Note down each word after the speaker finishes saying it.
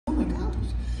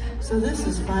So this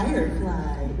is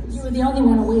Fireflies. You were the only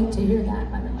one awake to hear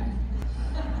that, by the way.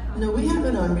 No, we have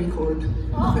it on record.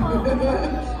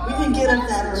 We didn't get up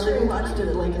that early. We watched it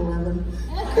at like 11.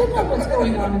 I could know what's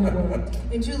going on in the world.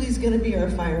 And Julie's gonna be our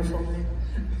Firefly.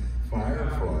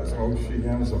 Fireflies. Oh, she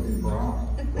has a bra.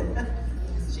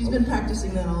 She's been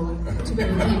practicing that all week. Too bad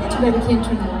we can't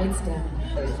turn the lights down.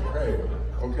 That's great.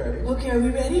 Okay. Okay, are we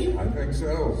ready? I think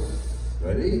so.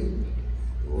 Ready?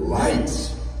 Light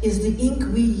is the ink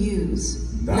we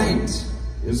use. Night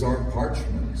is our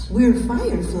parchment. We're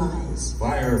fireflies.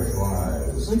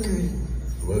 Fireflies. Flickering.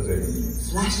 Flitting.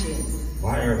 Flashing.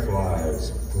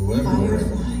 Fireflies. Glimmering.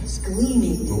 Fireflies.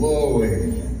 Gleaming.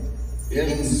 Glowing.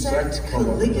 Insect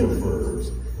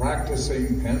calligraphers.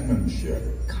 Practicing penmanship.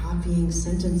 Copying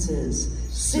sentences.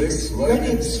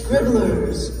 Six-legged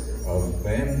scribblers. Of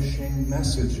vanishing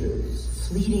messages.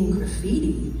 Fleeting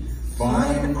graffiti.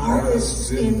 Fine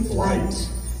artists in flight.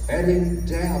 Adding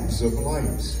dabs of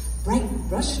light. Bright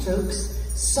brushstrokes.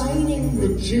 Signing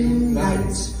the June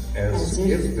night. As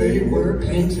if they were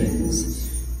paintings.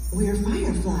 We're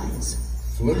fireflies.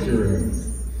 Flickering.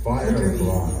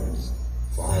 Fireflies.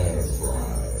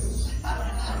 Fireflies.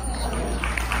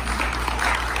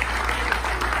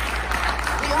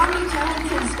 The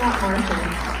omni-talented Scot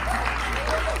Marshall.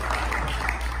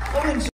 Oh, and